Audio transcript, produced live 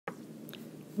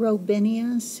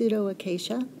Robinia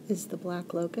pseudoacacia is the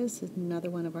black locust, it's another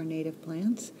one of our native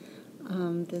plants.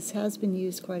 This has been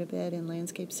used quite a bit in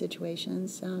landscape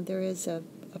situations. There is a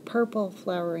purple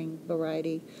flowering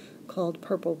variety called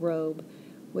purple robe,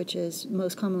 which is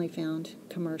most commonly found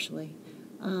commercially,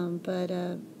 but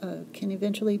can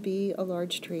eventually be a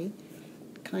large tree,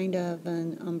 kind of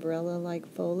an umbrella-like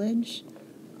foliage.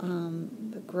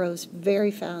 It grows very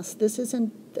fast. This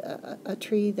isn't a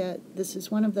tree this is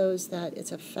one of those that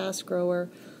it's a fast grower,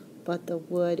 but the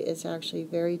wood is actually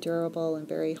very durable and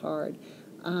very hard.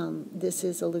 This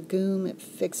is a legume. It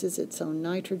fixes its own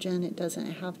nitrogen. It doesn't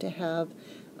have to have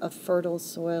a fertile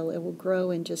soil. It will grow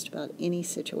in just about any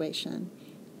situation.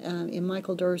 In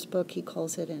Michael Durr's book, he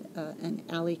calls it an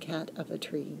alley cat of a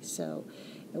tree, so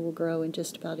it will grow in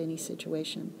just about any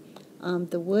situation.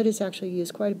 The wood is actually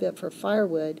used quite a bit for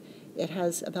firewood. It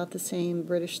has about the same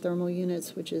British thermal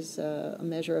units, which is a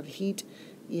measure of heat,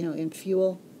 in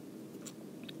fuel,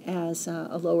 as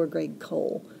a lower grade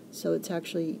coal. So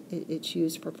it's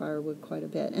used for firewood quite a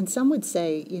bit. And some would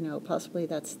say, possibly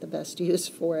that's the best use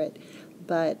for it,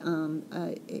 but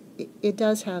it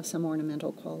does have some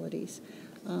ornamental qualities.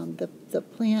 The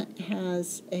plant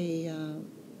has a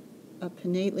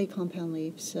pinnately compound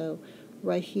leaf, so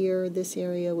right here, this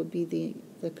area would be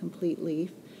the complete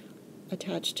leaf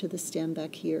attached to the stem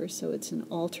back here, so it's an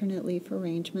alternate leaf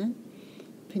arrangement,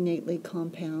 pinnately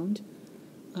compound.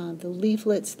 The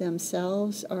leaflets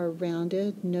themselves are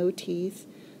rounded, no teeth,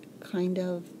 kind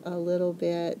of a little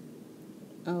bit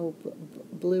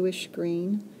bluish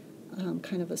green,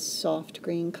 kind of a soft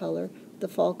green color. The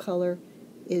fall color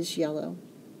is yellow.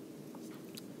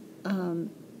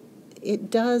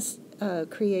 It does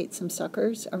create some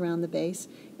suckers around the base,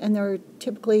 and there are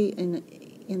typically in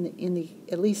the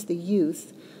at least the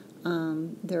youth,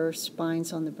 there are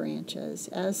spines on the branches.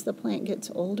 As the plant gets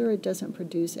older, it doesn't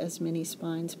produce as many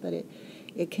spines, but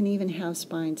it can even have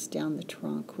spines down the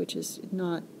trunk, which is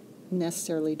not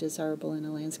necessarily desirable in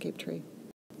a landscape tree.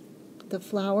 The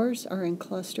flowers are in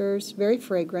clusters, very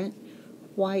fragrant,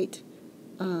 white,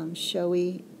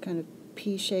 showy, kind of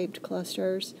pea-shaped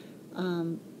clusters,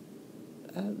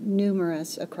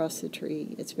 numerous across the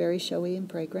tree. It's very showy and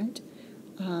fragrant.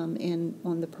 And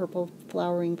on the purple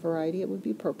flowering variety, it would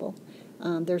be purple.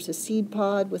 There's a seed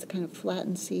pod with kind of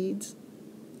flattened seeds.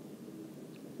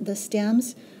 The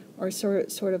stems are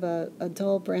sort of a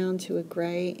dull brown to a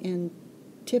gray and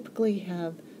typically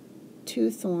have 2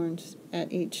 thorns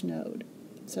at each node.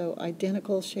 So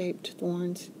identical shaped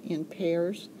thorns in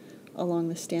pairs along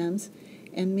the stems.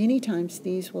 And many times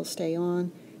these will stay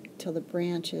on till the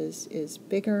branch is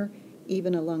bigger.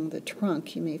 Even along the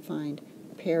trunk, you may find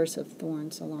pairs of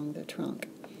thorns along the trunk.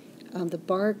 The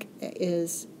bark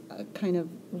is kind of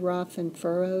rough and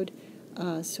furrowed,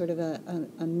 sort of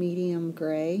a medium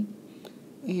gray,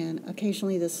 and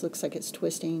occasionally this looks like it's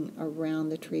twisting around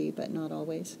the tree, but not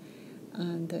always.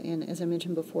 And as I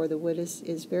mentioned before, the wood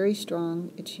is very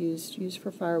strong. It's used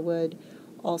for firewood.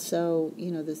 Also,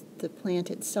 the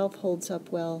plant itself holds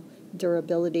up well,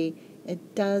 durability.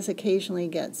 It does occasionally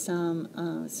get some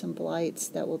blights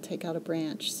that will take out a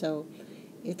branch, so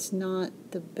it's not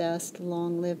the best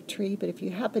long-lived tree, but if you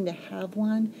happen to have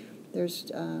one,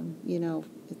 there's,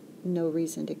 no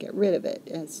reason to get rid of it.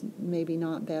 It's maybe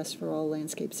not best for all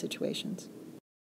landscape situations.